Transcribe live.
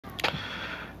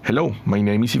Hello, my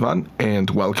name is Ivan and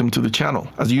welcome to the channel.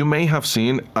 As you may have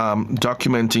seen, I'm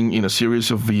documenting in a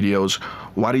series of videos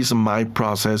what is my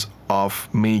process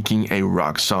of making a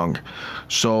rock song.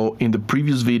 So in the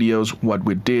previous videos, what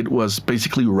we did was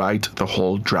basically write the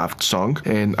whole draft song,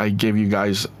 and I gave you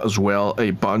guys as well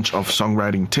a bunch of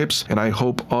songwriting tips, and I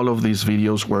hope all of these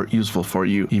videos were useful for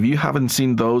you. If you haven't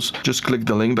seen those, just click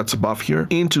the link that's above here.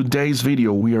 In today's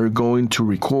video, we are going to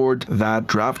record that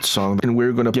draft song and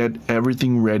we're going to get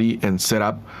everything ready and set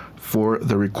up for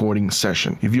the recording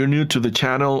session. If you're new to the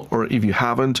channel or if you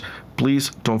haven't, please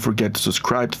don't forget to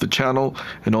subscribe to the channel,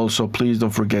 and also please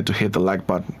don't forget to hit the like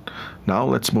button. Now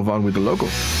let's move on with the logo.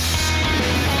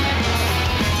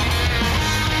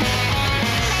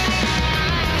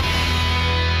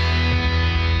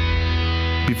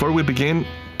 Before we begin,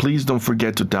 please don't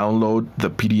forget to download the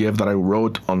PDF that I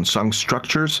wrote on song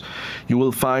structures. You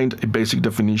will find a basic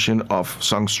definition of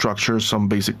song structures, some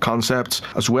basic concepts.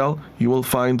 As well, you will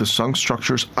find the song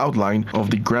structures outline of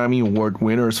the Grammy Award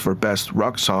winners for Best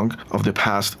Rock Song of the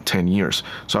past 10 years.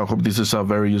 So I hope this is a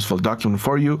very useful document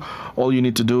for you. All you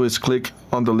need to do is click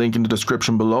on the link in the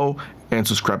description below and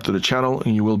subscribe to the channel,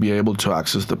 and you will be able to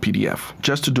access the PDF.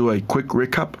 Just to do a quick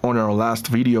recap, on our last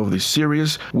video of this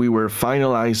series, we were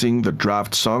finalizing the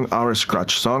draft song, our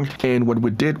scratch song, and what we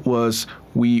did was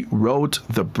we wrote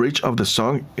the bridge of the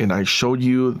song and I showed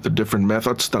you the different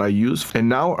methods that I use, and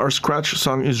now our scratch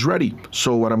song is ready.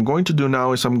 So what I'm going to do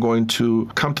now is I'm going to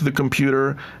come to the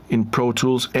computer in Pro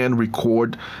Tools and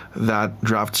record that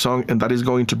draft song, and that is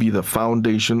going to be the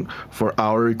foundation for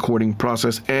our recording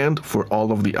process and for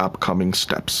all of the upcoming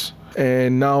steps.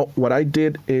 And now what I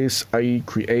did is I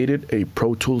created a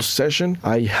Pro Tools session.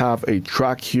 I have a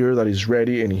track here that is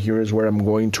ready, and here is where I'm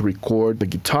going to record the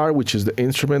guitar, which is the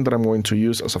instrument that I'm going to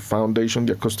use as a foundation,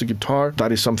 the acoustic guitar.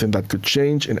 That is something that could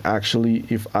change, and actually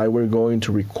if I were going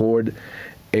to record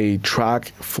a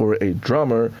track for a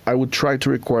drummer, I would try to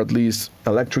record at least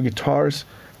electric guitars,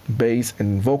 bass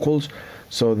and vocals,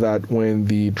 so that when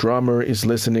the drummer is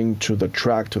listening to the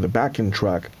track, to the backing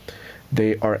track,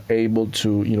 they are able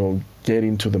to, get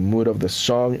into the mood of the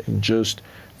song and just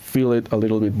feel it a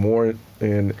little bit more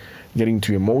and get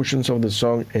into emotions of the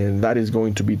song, and that is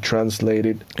going to be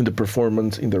translated in the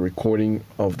performance, in the recording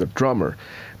of the drummer.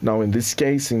 Now in this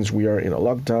case, since we are in a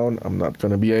lockdown, I'm not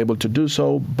going to be able to do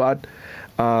so, but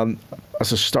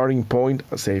as a starting point,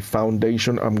 as a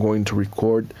foundation, I'm going to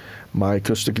record my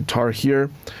acoustic guitar here.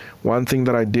 One thing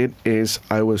that I did is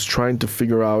I was trying to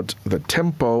figure out the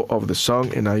tempo of the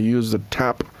song, and I used the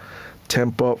tap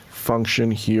tempo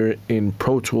function here in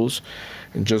Pro Tools,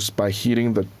 and just by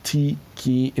hitting the T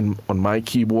key on my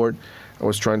keyboard, I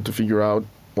was trying to figure out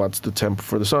what's the tempo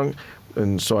for the song.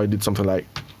 And so I did something like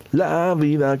La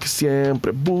vida que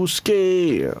siempre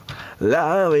busqué,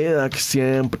 la vida que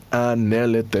siempre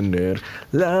anhelé tener,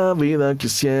 la vida que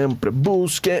siempre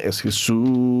busqué es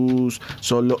Jesús,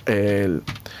 solo Él.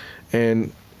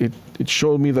 And it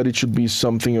showed me that it should be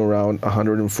something around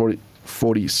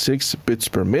 146 bits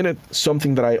per minute.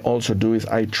 Something that I also do is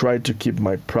I try to keep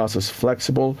my process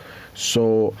flexible,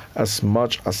 so as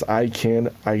much as I can,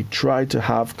 I try to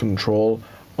have control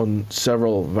on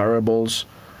several variables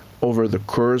over the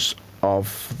course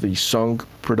of the song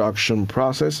production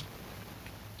process.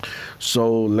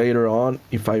 So later on,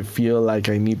 if I feel like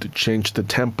I need to change the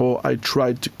tempo, I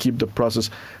try to keep the process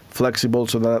flexible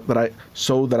so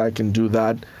that I can do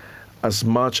that as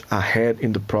much ahead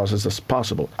in the process as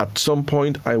possible. At some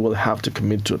point, I will have to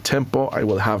commit to a tempo, I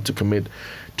will have to commit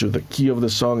to the key of the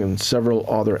song and several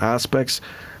other aspects,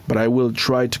 but I will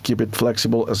try to keep it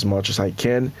flexible as much as I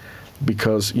can,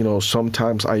 because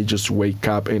sometimes I just wake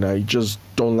up and I just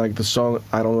don't like the song,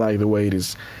 I don't like the way it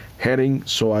is heading,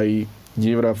 so I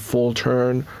give it a full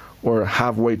turn or a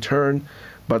halfway turn,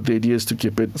 but the idea is to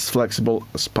keep it as flexible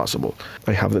as possible.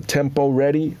 I have the tempo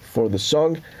ready for the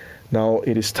song. Now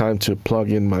it is time to plug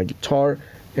in my guitar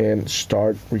and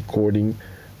start recording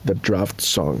the draft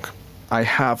song. I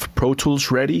have Pro Tools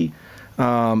ready.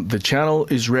 The channel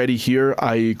is ready here.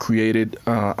 I created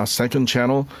a second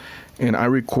channel and I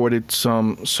recorded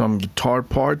some guitar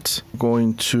parts. I'm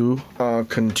going to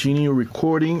continue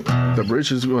recording the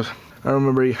bridges. I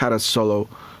remember it had a solo,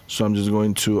 so I'm just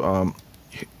going to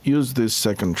use this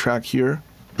second track here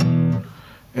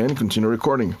and continue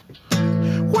recording.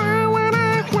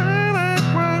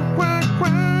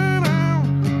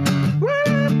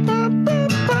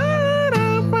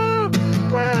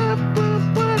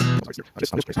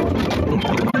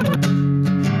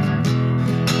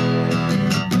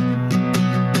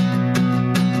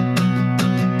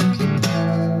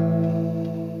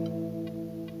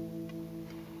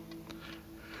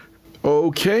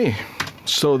 Okay,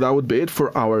 so that would be it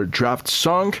for our draft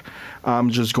song. I'm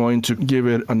just going to give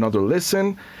it another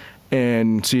listen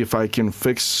and see if I can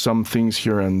fix some things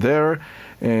here and there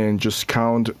and just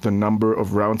count the number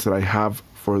of rounds that I have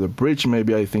for the bridge.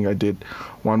 Maybe I think I did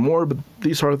one more, but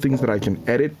these are things that I can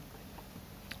edit.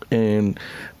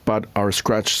 But our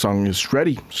scratch song is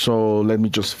ready. So let me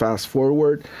just fast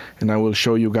forward and I will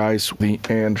show you guys the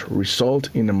end result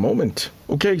in a moment.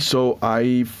 Okay, so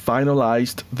I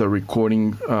finalized the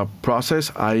recording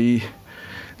process. I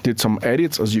did some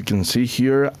edits, as you can see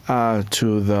here,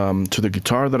 to the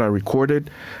guitar that I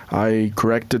recorded. I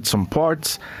corrected some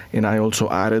parts and I also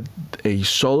added a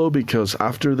solo, because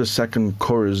after the second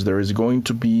chorus there is going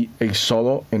to be a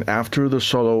solo, and after the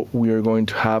solo we are going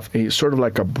to have a sort of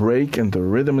like a break, and the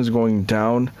rhythm is going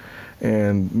down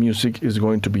and music is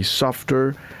going to be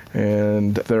softer,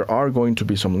 and there are going to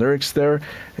be some lyrics there,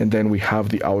 and then we have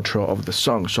the outro of the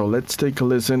song. So let's take a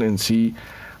listen and see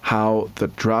how the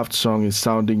draft song is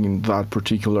sounding in that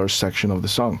particular section of the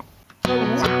song.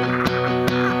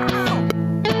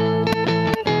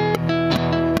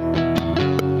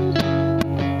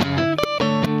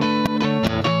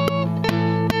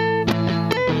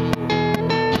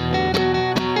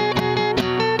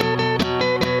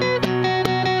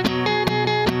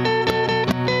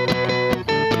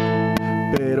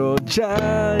 Pero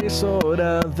ya es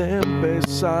hora de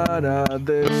empezar a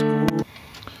descubrir.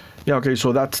 Yeah, okay,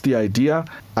 so that's the idea.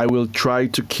 I will try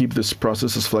to keep this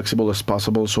process as flexible as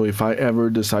possible, so if I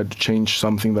ever decide to change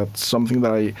something, that's something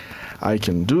that I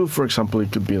can do. For example,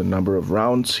 it could be the number of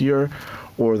rounds here,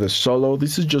 or the solo.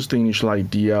 This is just the initial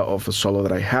idea of a solo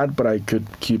that I had, but I could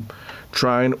keep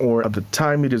trying, or at the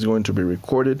time it is going to be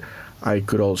recorded, I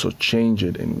could also change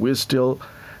it, and we still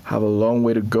have a long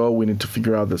way to go. We need to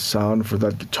figure out the sound for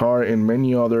that guitar and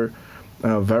many other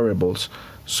variables.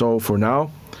 So for now,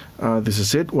 this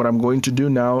is it. What I'm going to do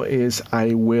now is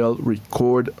I will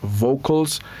record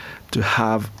vocals to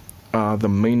have the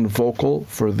main vocal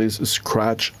for this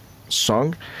scratch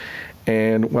song.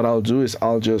 And what I'll do is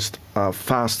I'll just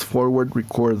fast forward,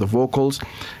 record the vocals,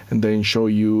 and then show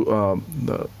you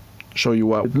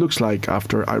what it looks like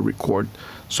after I record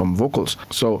some vocals.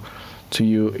 So, see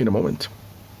you in a moment.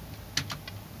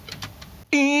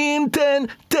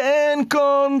 Intenté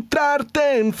encontrarte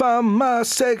en fama,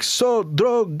 sexo,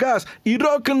 drogas y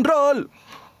rock and roll.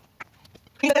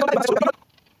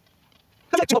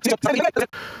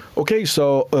 Okay,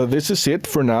 so this is it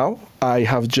for now. I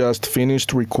have just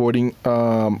finished recording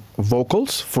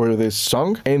vocals for this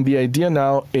song, and the idea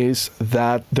now is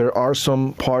that there are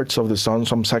some parts of the song,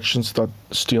 some sections that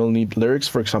still need lyrics.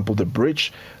 For example, the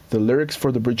bridge. The lyrics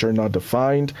for the bridge are not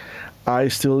defined. I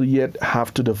still yet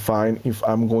have to define if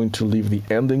I'm going to leave the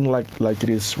ending like it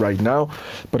is right now.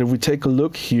 But if we take a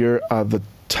look here at the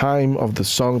time of the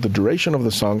song, the duration of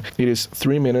the song, it is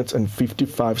 3 minutes and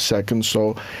 55 seconds.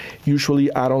 So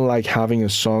usually I don't like having a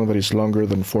song that is longer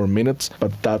than 4 minutes,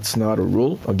 but that's not a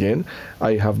rule. Again,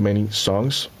 I have many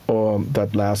songs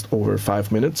that last over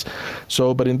 5 minutes.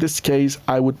 So, but in this case,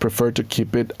 I would prefer to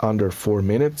keep it under 4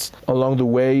 minutes. Along the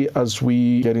way, as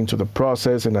we get into the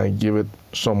process and I give it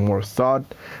some more thought,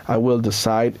 I will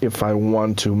decide if I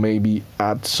want to maybe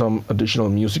add some additional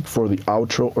music for the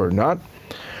outro or not.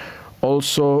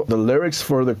 Also, the lyrics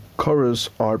for the chorus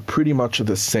are pretty much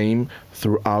the same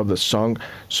throughout the song,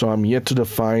 so I'm yet to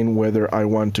define whether I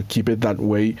want to keep it that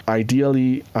way.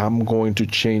 Ideally, I'm going to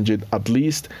change it, at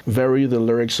least vary the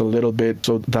lyrics a little bit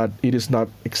so that it is not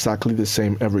exactly the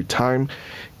same every time.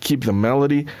 Keep the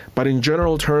melody, but in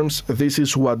general terms, this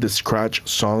is what the scratch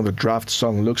song, the draft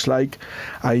song, looks like.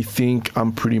 I think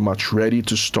I'm pretty much ready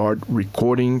to start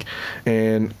recording,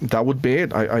 and that would be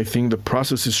it. I think the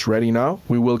process is ready now.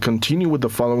 We will continue with the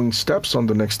following steps on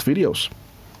the next videos.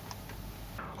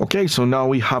 Okay, so now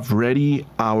we have ready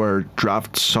our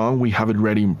draft song. We have it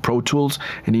ready in Pro Tools,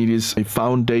 and it is a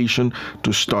foundation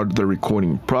to start the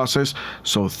recording process.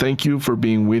 So thank you for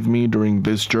being with me during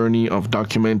this journey of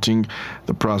documenting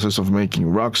the process of making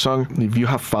rock song. If you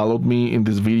have followed me in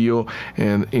this video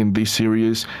and in this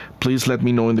series, please let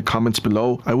me know in the comments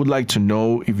below. I would like to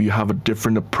know if you have a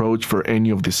different approach for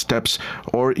any of these steps,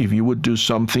 or if you would do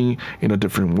something in a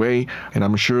different way, and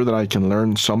I'm sure that I can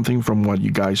learn something from what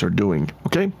you guys are doing.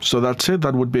 Okay, so that's it.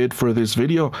 That would be it for this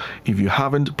video. If you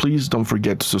haven't, please don't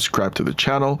forget to subscribe to the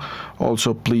channel.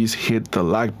 Also, please hit the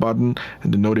like button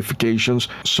and the notifications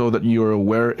so that you are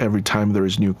aware every time there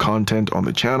is new content on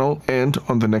the channel. And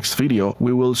on the next video,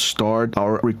 we will start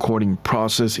our recording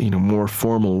process in a more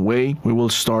formal way. We will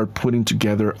start putting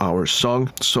together our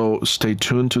song. So stay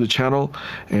tuned to the channel,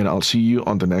 and I'll see you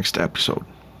on the next episode.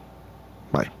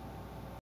 Bye.